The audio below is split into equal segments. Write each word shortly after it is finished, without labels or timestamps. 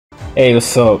Hey,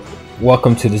 what's up?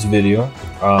 Welcome to this video.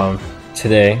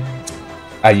 Today,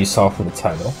 as you saw from the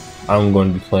title, I'm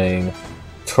going to be playing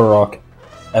Turok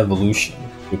Evolution,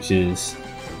 which is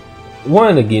one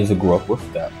of the games I grew up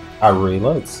with that I really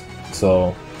liked.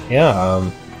 So, yeah,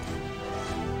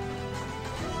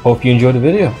 hope you enjoyed the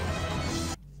video.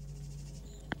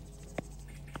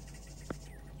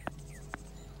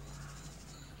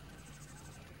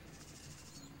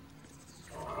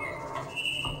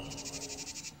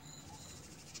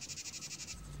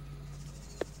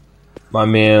 My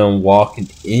man walking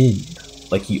in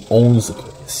like he owns the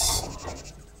place.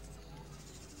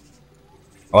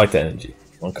 I like the energy.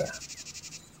 Okay.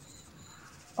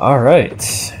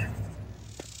 Alright.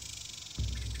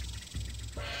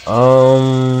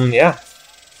 Yeah.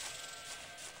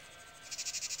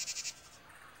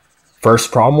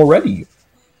 First problem already.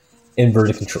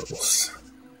 Inverted controls.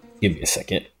 Give me a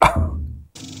second.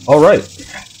 Alright.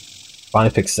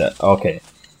 Finally fixed that. Okay.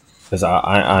 Because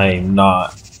I'm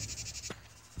not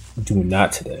doing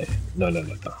that today. No.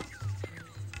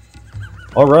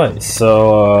 Alright,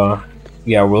 so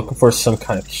yeah, we're looking for some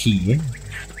kind of key.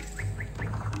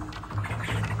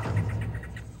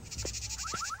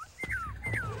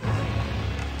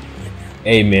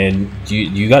 Hey man, do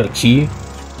you got a key?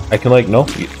 I can like no.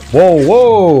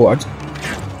 Whoa!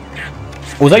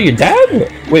 Was that your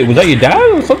dad? Wait, was that your dad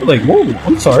or something? Like, whoa!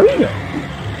 I'm sorry.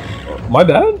 My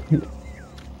bad.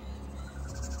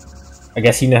 I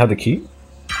guess he didn't have the key.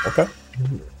 Okay,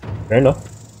 fair enough.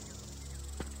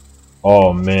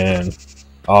 Oh man,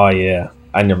 oh yeah,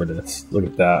 I remember this. Look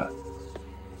at that.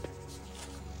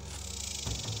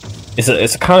 It's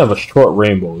a kind of a short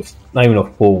rainbow. It's not even a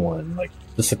full one. Like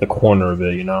just at the corner of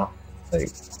it, you know. Like,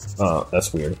 oh,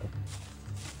 that's weird.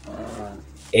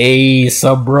 Hey,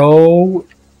 sup, bro?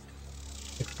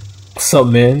 What's up,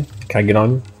 man? Can I get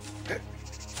on you?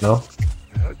 No.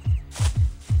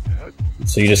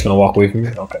 So you're just gonna walk away from me?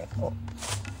 Okay. Well,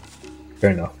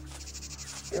 fair enough.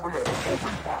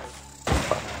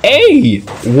 Hey!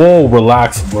 Whoa,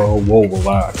 relax, bro. Whoa,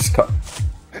 relax.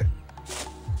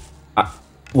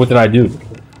 What did I do?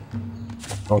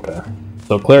 Okay.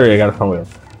 So clearly I gotta find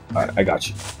with him. Alright, I got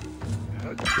you.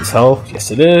 Is health? Yes,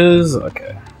 it is.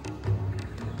 Okay.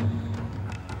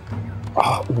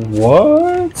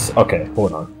 What? Okay,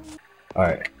 hold on.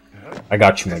 Alright. I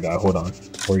got you, my guy. Hold on.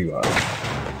 Where you at?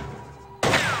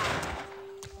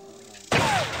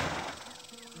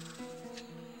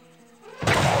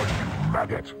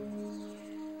 Maggot.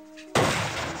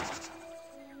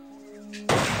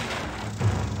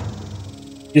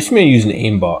 Just me using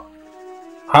aimbot.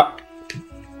 How?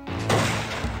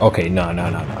 Okay, no.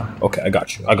 Okay, I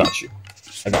got you.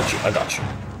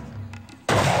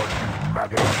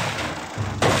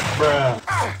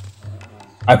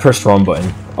 I pressed the wrong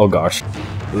button. Oh gosh.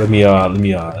 Let me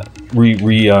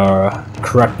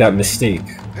correct that mistake.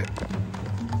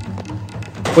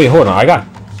 Wait, hold on.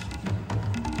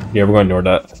 Yeah, we're gonna ignore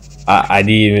that. I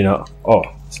didn't even know. Oh,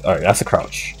 alright, that's a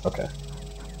crouch. Okay.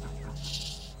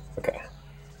 Okay.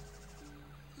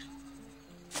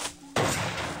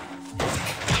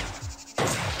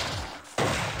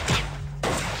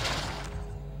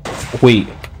 Wait.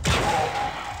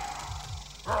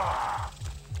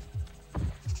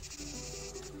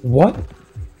 What?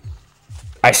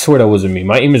 I swear that wasn't me.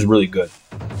 My aim is really good.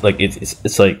 Like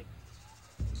it's like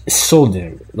it's so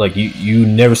damn good. Like you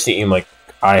never see aim like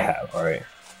I have. All right.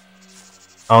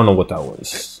 I don't know what that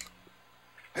was.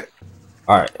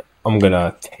 All right. I'm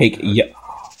gonna take I'm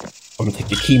gonna take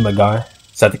the key, my guy.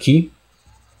 Is that the key?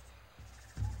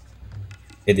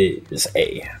 It is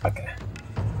A. Okay.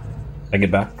 Can I get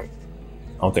back? I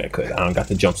don't think I could. I don't got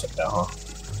the jumps like that, huh?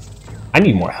 I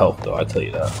need more help though. I tell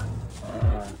you that.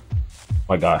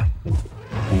 My guy. Let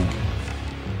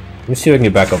me see if I can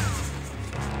get back up.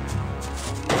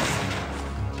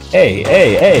 Hey!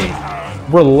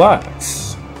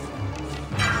 Relax.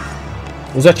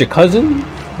 Was that your cousin?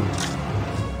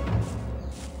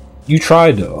 You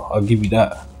tried though. I'll give you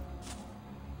that.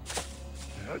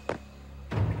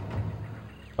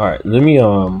 Alright, let me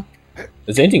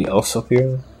is there anything else up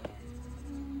here?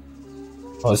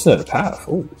 Oh, it's not a path.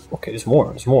 Oh, okay, there's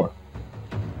more. Excuse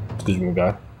me,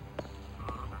 guy.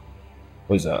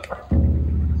 What is that?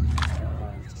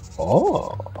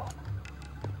 Oh.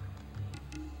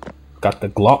 Got the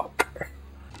Glock.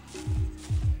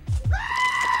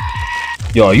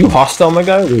 Yo, are you hostile, my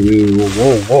guy? Wait,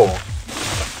 whoa.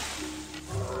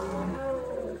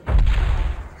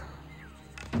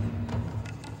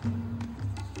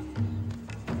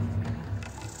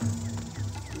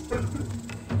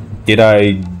 Did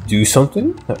I do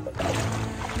something?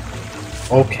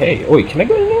 Okay. Wait, can I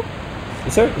go in there?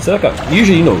 Is there like a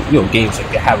usually games like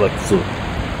they have like these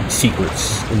little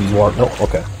secrets in these water? No,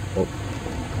 okay. Well,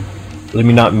 let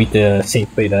me not meet the same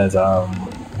fate as a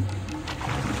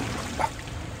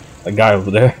guy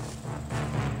over there.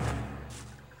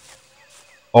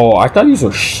 Oh, I thought these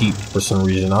were sheep for some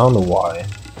reason. I don't know why.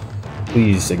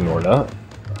 Please ignore that.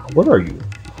 What are you?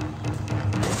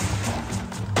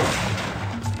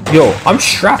 Yo, I'm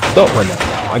strapped up right now.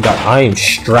 I am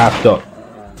strapped up.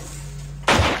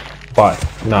 Bye.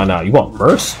 Nah, you want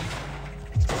mercy?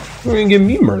 You're gonna give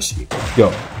me mercy.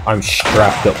 Yo, I'm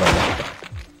strapped up right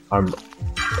now.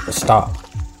 Stop.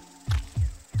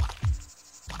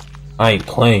 I ain't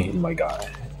playing, my guy.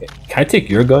 Can I take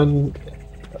your gun?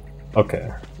 Okay.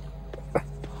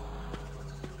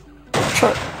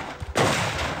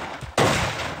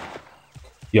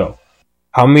 Yo,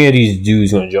 how many of these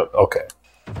dudes gonna jump? Okay.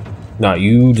 Nah,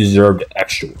 you deserve the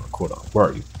extra work. Hold on. Where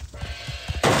are you?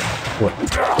 What?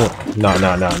 Nah.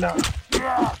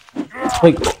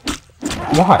 Like,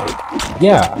 why?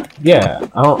 Yeah.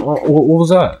 I don't. What was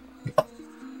that?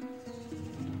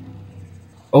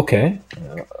 Okay.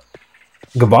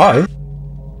 Goodbye.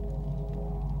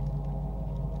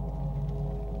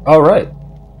 All right.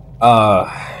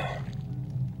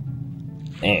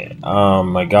 Man.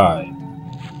 My guy.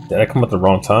 Did I come at the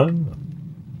wrong time?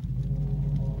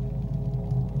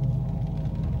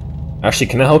 Actually,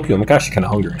 can I help you? I'm actually kind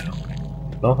of hungry now.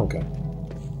 No? Okay.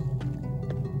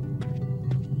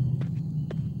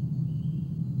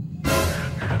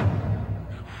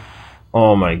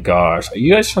 Oh my gosh. Are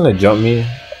you guys trying to jump me?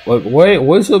 Like,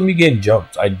 what is with me getting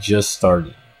jumped? I just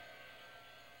started.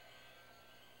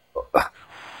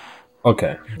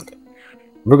 Okay.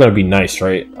 We're gonna be nice,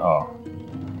 right? Oh.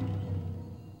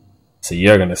 So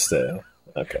you're gonna stay.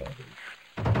 Okay.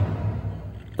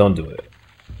 Don't do it.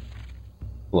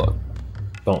 Look.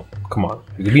 Don't. Come on.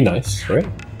 You can be nice, right?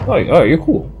 Oh, you're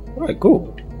cool. Alright,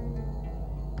 cool.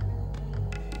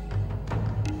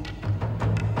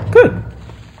 Good.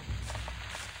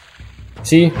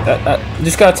 See? You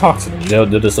just gotta talk to them.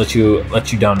 They'll just let you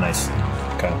down nicely.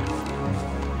 Okay.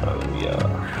 Let me,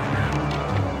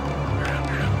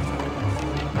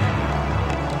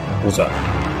 what's that?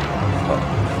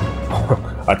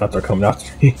 Oh. I thought they're coming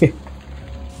after me.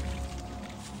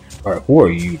 Alright, who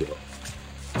are you though?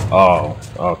 Oh,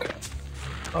 okay.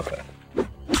 Okay.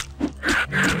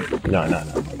 No,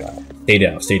 my god. Stay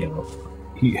down.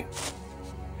 You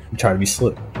trying to be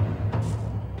slick.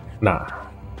 Nah.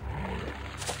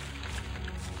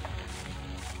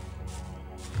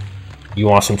 You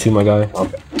want some too, my guy?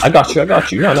 Okay. I got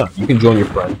you. No. You can join your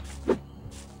friend.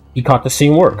 He caught the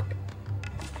same work.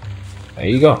 There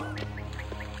you go.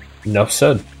 Enough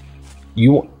said.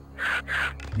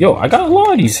 Yo, I got a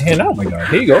lot of these hand out, my guy.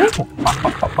 There you go.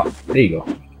 Pop. There you go.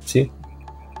 See?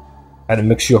 I had to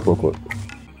mix you up real quick.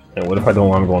 And what if I don't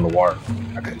want to go on the water?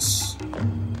 I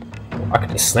could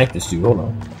just snipe this dude. Hold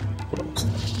on.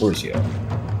 Where is he at?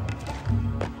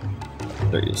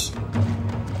 There he is.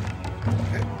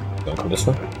 Don't come this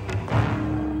way.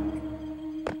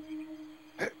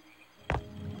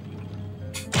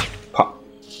 Pop.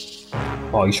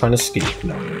 Oh, he's trying to escape.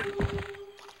 No.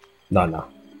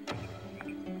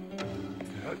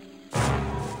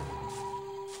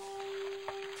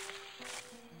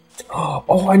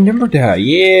 Oh, I remember that.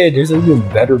 Yeah, there's an even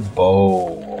better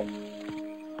bow.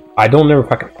 I don't know if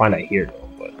I can find that here though,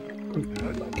 but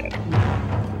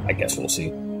I guess we'll see.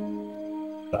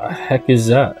 The heck is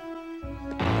that?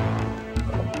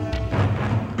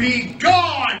 Be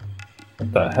gone!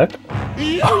 What the heck?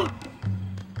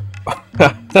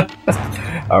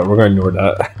 Alright, we're gonna ignore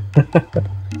that.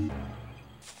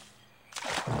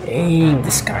 Dang,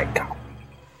 this guy got.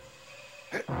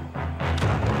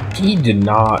 He did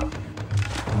not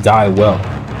die well.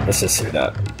 Let's just say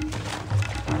that.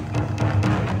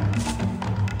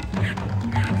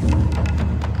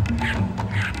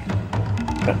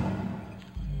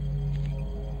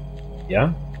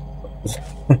 Yeah?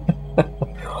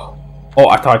 Oh,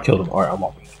 I thought I killed him. Alright, I'm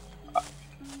off.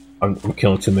 I'm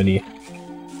killing too many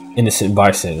innocent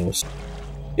bystanders.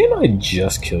 Didn't I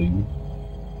just kill you?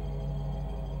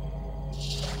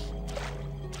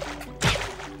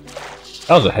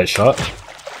 That was a headshot.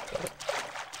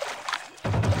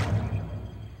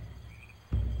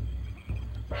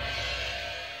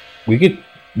 We could,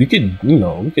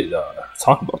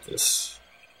 talk about this.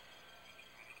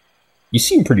 You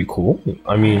seem pretty cool.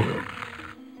 I mean,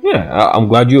 yeah, I'm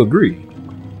glad you agree.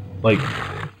 Like,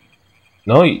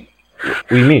 no, what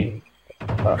do you mean?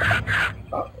 What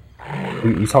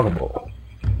you talking about?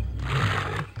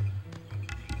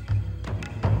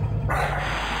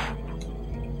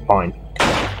 Fine.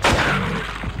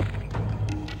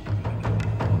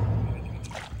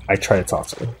 I try to talk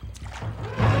to him.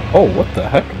 Oh, what the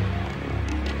heck?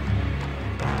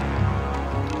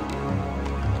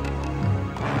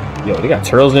 Yo, they got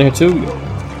turtles in here too? Yo,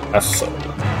 that's so.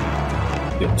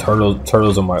 Yo,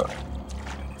 turtles are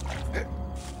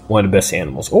one of the best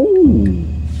animals. Oh,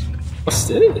 what's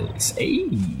this? Hey,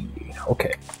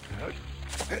 okay.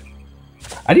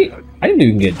 I didn't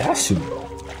even get that suit though.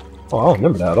 Oh, I don't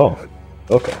remember that at all.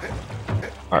 Okay.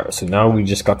 All right, so now we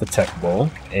just got the tech ball,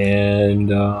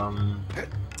 and I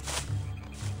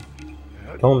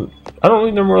don't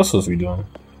really know what else we doing.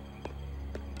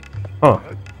 Huh.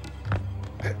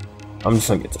 I'm just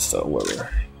gonna get this whatever.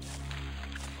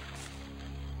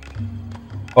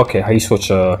 Okay, how you switch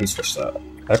that?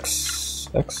 X,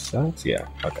 yeah,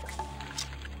 okay.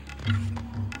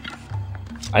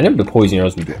 I never the poison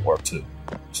arrows we didn't work too.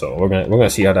 So we're gonna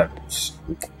see how that goes.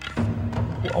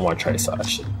 I wanna try this out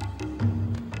actually.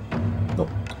 Nope.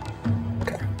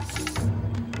 Okay.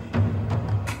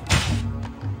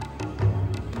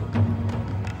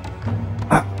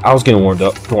 I was getting warmed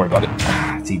up. Don't worry about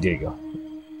it. See, there you go.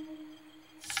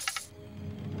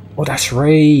 Oh, that's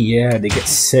right. Yeah, they get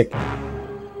sick.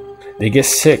 They get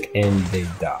sick and they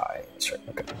die. That's right.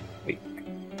 Okay. Wait.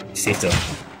 Stay still.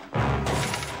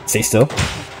 Stay still.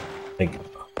 Thank you.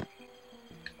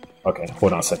 Okay.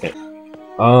 Hold on a second.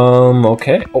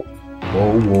 Okay. Oh.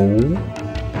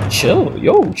 Whoa. Chill.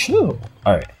 Yo, chill.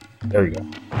 All right. There we go.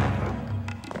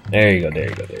 There you go.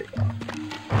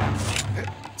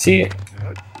 See,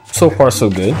 so far so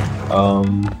good.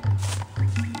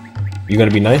 You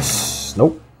gonna be nice?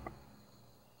 Nope.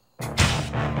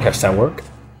 Catch that work.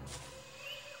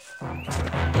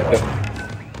 Yep.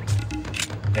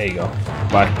 There you go.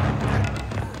 Bye.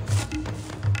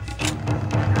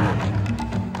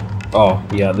 Oh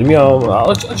yeah, let me I'll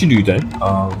let you do your thing.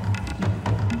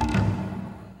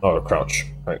 Oh, crouch.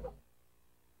 Right.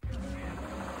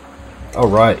 All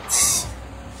right.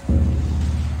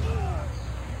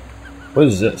 What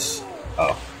is this?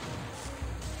 Oh.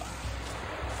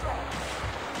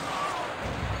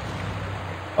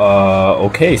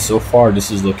 Okay, so far this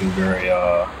is looking very,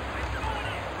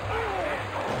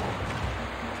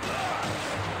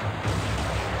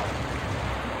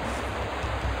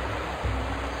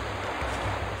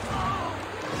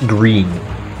 green.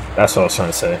 That's what I was trying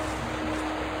to say.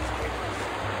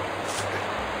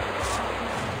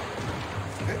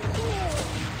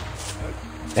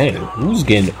 Dang, who's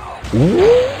getting...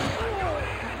 Ooh.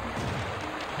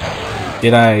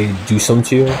 Did I do something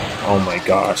to you? Oh my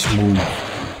gosh, move.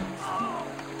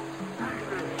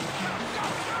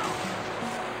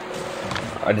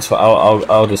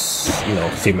 I'll just, you know,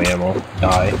 save my ammo.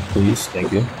 Die, please.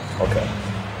 Thank you. Okay.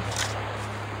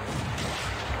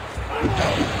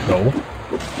 No.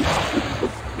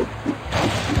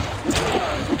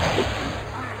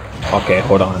 Okay,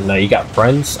 hold on. Now you got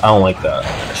friends? I don't like that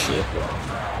shit.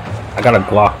 I got a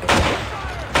Glock.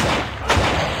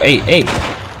 Hey.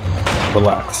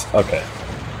 Relax. Okay.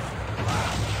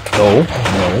 No.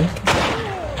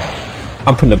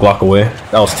 I'm putting the Glock away.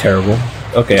 That was terrible.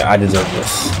 Okay, I deserve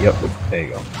this. Yep, there you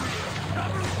go.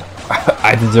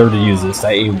 I deserve to use this.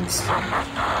 That aim was... I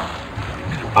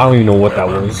don't even know what that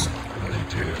was.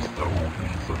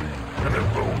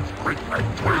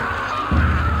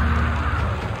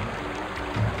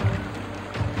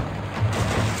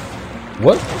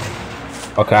 What?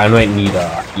 Okay, I might need,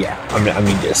 yeah, I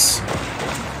need this.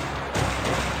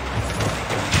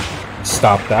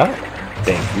 Stop that.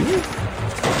 Thank you.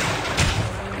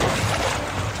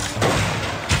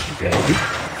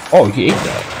 Oh, he ate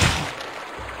that.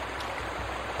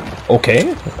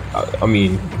 Okay. I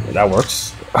mean, that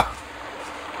works.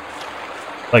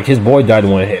 Like, his boy died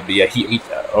in one hit, but yeah, he ate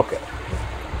that. Okay.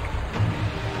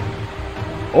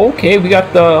 Okay, we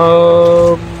got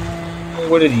the,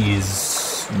 what are these?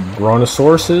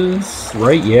 Brontosauruses,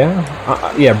 right? Yeah?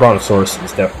 Yeah,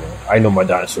 Brontosauruses, definitely. I know my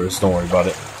dinosaurs, don't worry about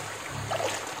it.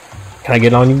 Can I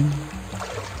get on you?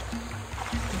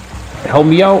 Help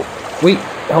me out. Wait,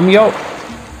 help me out.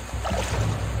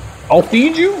 I'll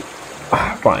feed you?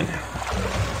 Fine.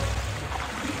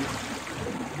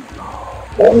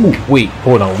 Oh, wait,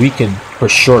 hold on. We can for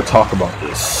sure talk about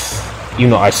this. You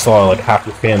know, I saw like half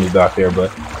the family back there, but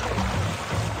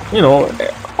you know,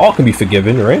 all can be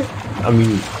forgiven, right? I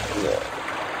mean,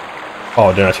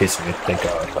 oh, they're not chasing me. Thank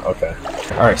God. Okay.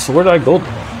 All right. So where did I go?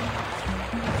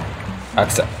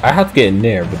 I have to get in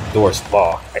there, but the door's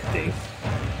locked. I think.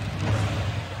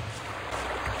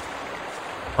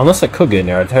 Unless I could get in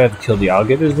there, I'd have to kill the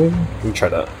alligators. Maybe. Let me try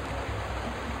that.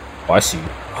 Oh, I see you.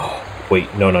 Oh, wait,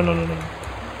 no.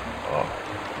 Oh.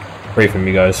 Pray for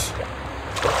me, guys.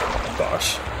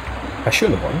 Gosh, I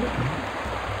shouldn't have won.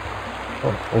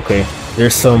 Oh, okay.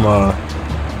 There's some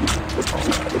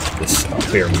this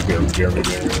bear me.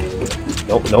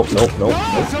 Nope, nope, nope, nope, nope,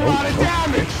 nope,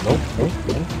 nope, nope, nope,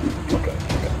 nope. Okay,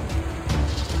 okay.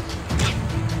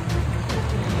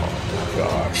 Oh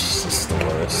gosh, this is the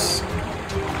worst.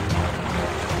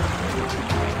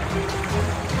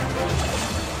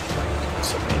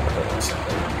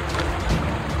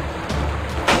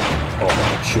 Oh,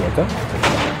 shoot like that?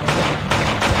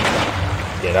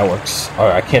 Yeah, that works.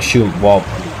 Alright, I can't shoot while.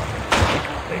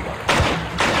 There you go.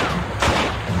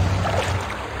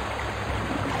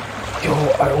 Yo,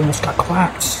 I almost got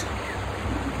clapped.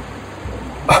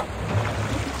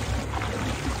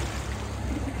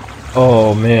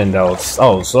 Oh man, that was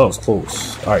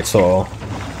close. Alright, so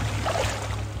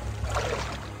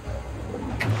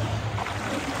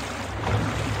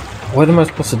what am I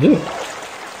supposed to do?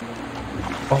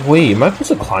 Oh wait, am I supposed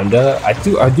to climb that? I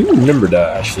do remember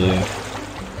that actually.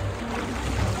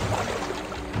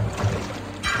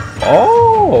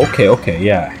 Oh, okay, okay,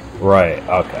 yeah. Right,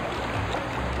 okay.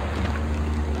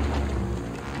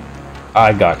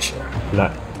 I gotcha.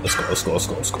 Not let's go.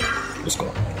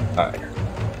 Alright.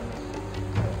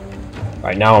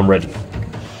 Alright, now I'm ready.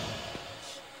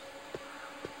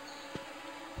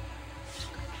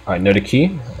 Alright, another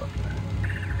key.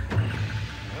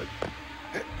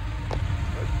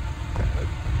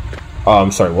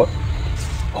 I'm sorry, what?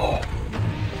 Oh,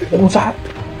 what was that?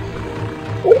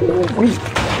 Oh, wait.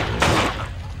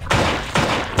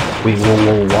 Wait,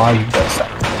 whoa, why are you guys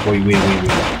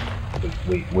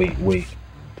wait.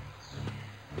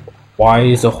 Why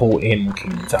is the whole animal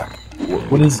kingdom attacking?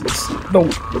 What is this? No,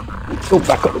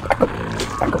 back up.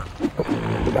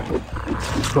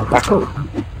 No, back up.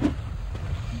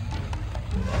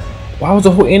 Why was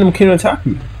the whole animal kingdom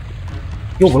attacking me?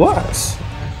 Yo, relax.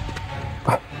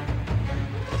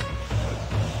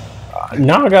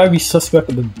 Now I gotta be suspect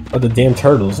of the damn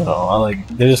turtles and all.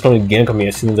 They're just gonna gank on me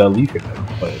as soon as I leave here.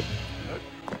 But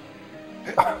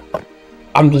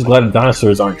I'm just glad the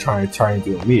dinosaurs aren't trying to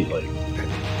do me. Like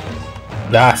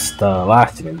that's the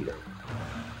last thing I need.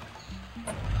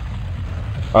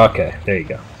 Okay, there you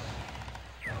go.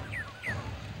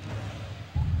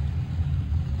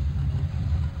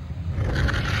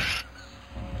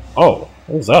 Oh,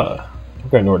 what was that? I'm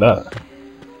gonna ignore that.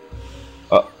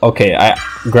 Okay,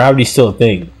 gravity's still a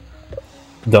thing.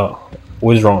 Duh.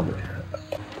 What is wrong with me?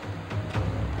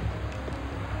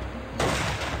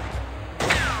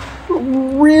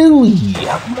 Really?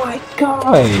 Oh my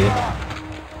god.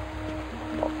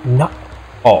 No.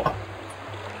 Oh.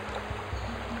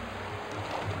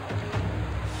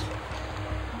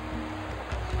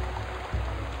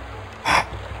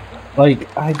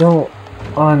 Like, I don't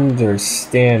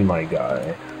understand, my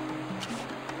guy.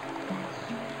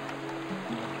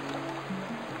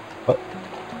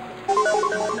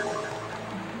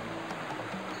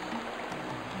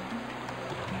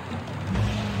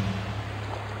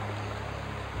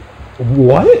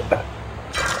 What?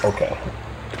 Okay.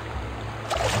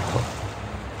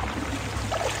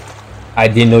 I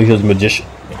didn't know he was a magician.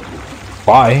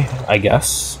 Why? I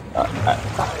guess.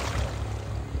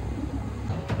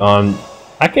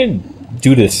 I can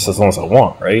do this as long as I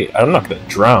want, right? I'm not gonna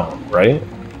drown, right?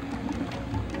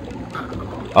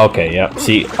 Okay, yeah.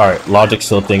 See, alright, logic's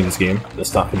still a thing in this game.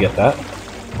 Let's not forget that.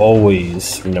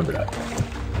 Always remember that.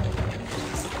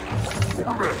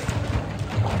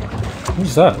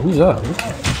 Who's that? Who's that?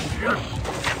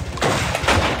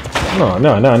 No.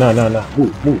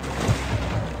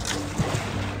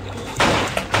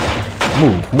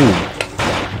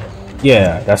 Move.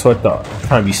 Yeah, that's what I thought. I'm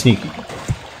trying to be sneaky.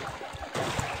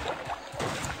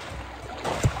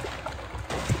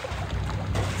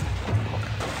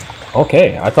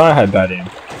 Okay, I thought I had bad aim.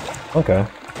 Okay.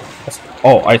 I'm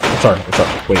sorry.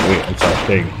 Wait, I'm sorry.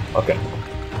 There you go. Okay.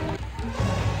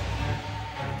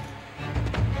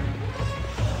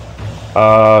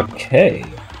 Okay.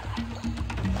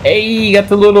 Hey, you got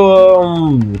the little,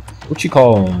 what you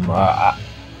call them?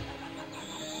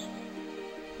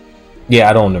 Yeah,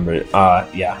 I don't remember it.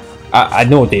 Yeah. I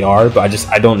know what they are, but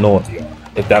I don't know what they are.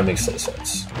 If that makes any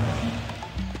sense.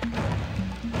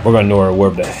 We're gonna know our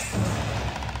word that.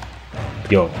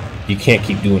 Yo, you can't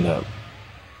keep doing that.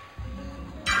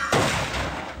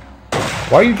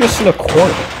 Why are you just in a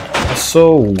corner? That's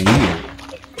so weird.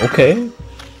 Okay.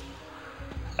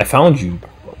 I found you.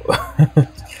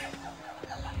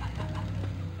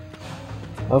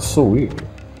 That's so weird.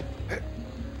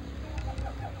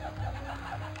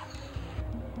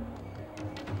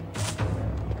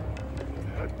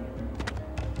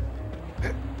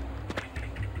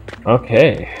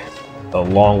 Okay. A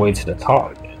long way to the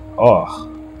top. Oh.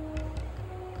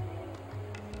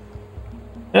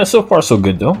 Yeah, so far so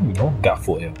good though. You know, got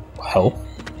full health.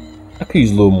 I could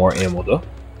use a little more ammo though,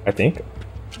 I think.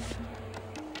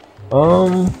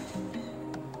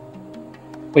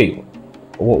 Wait,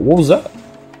 what was that?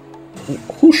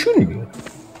 Who's shooting me?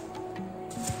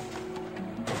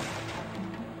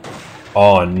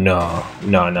 Oh no,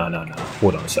 no.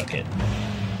 Hold on a second.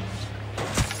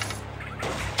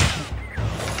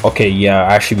 Okay, yeah,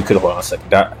 actually we could hold on a second.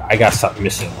 That I gotta stop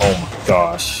missing. Oh my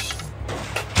gosh.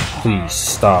 Please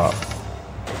stop.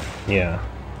 Yeah.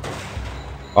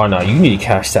 Oh no, you need to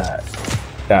catch that.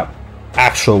 That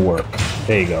actual work.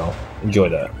 There you go. Enjoy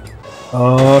that.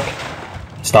 Okay.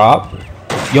 Stop.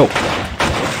 Yo.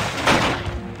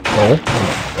 Oh.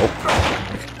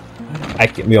 I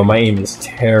can. Yo, my aim is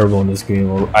terrible in this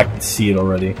game. I can see it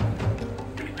already.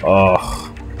 Oh.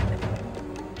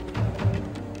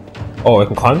 Oh, I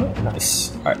can climb it?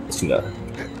 Nice. Alright, let's do that.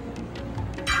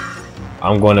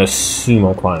 I'm going to assume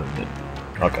I'm climbing it.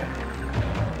 Okay.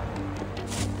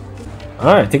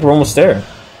 Alright, I think we're almost there.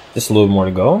 Just a little more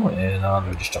to go, and let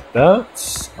me just jump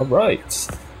that. Alright.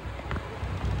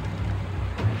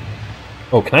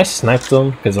 Oh, can I snipe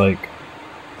them? Because, like,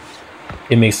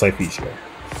 it makes life easier.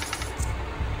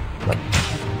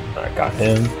 Alright, got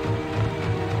him.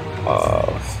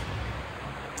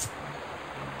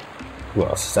 Who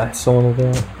else? Is that someone over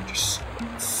there? Just...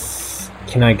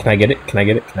 Can I get it? Can I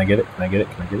get it? Can I get it? Can I get it?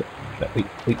 Can I get it?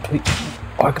 Wait.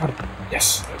 Oh, I got it.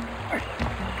 Yes.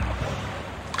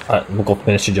 Alright, we'll go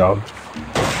finish the job.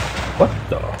 What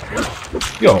the?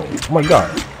 Yo, oh my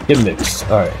god. Get mixed.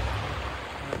 Alright.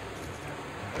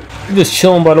 Just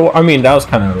chilling by the way. I mean, that was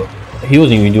kind of... He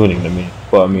wasn't even doing anything to me.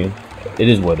 But, I mean, it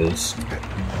is what it is.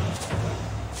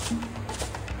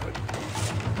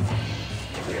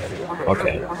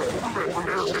 Okay.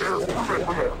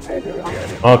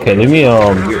 Okay, let me,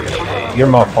 you're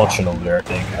malfunction over there, I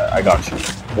think. I got you.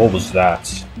 What was that?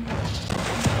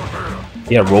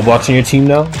 You have robots in your team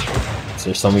now? Is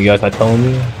there some of you guys not telling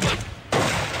me?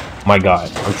 My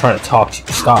god, I'm trying to talk to you.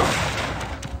 Stop.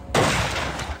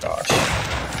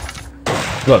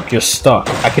 Gosh. Look, you're stuck.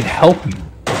 I can help you.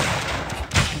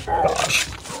 Gosh.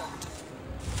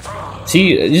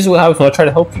 See, this is what happens when I try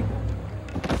to help you.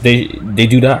 They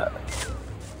do that.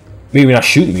 Maybe not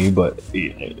shooting me, but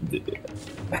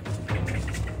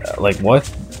like what?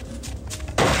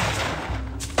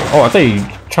 Oh, I thought you were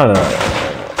trying to.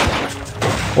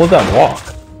 What was that walk?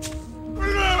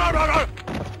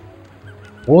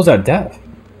 What was that death?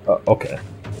 Okay.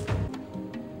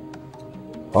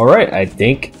 All right, I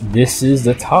think this is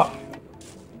the top.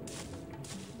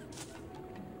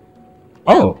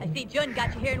 Oh. I see Jun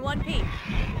got you here in one piece.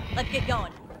 Let's get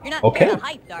going. You're not okay. scared of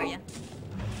heights, are you?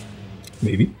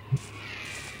 Maybe.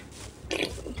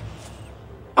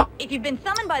 If you've been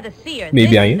summoned by the seer,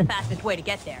 Maybe this I is am. the fastest way to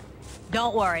get there.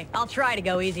 Don't worry, I'll try to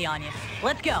go easy on you.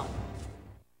 Let's go.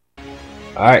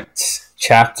 Alright,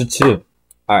 chapter 2.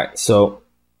 Alright, so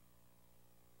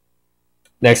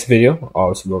next video,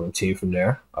 obviously we'll continue from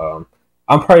there. I'm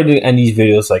probably doing end these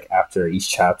videos like after each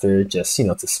chapter, just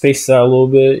to space it out a little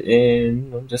bit,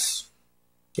 and just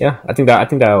I think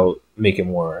that'll make it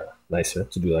more nicer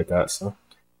to do like that. So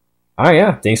alright,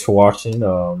 yeah, thanks for watching.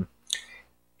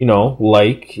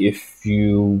 Like if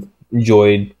you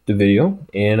enjoyed the video,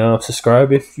 and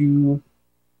subscribe if you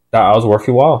thought I was worth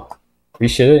your while.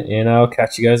 Appreciate it, and I'll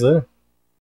catch you guys later.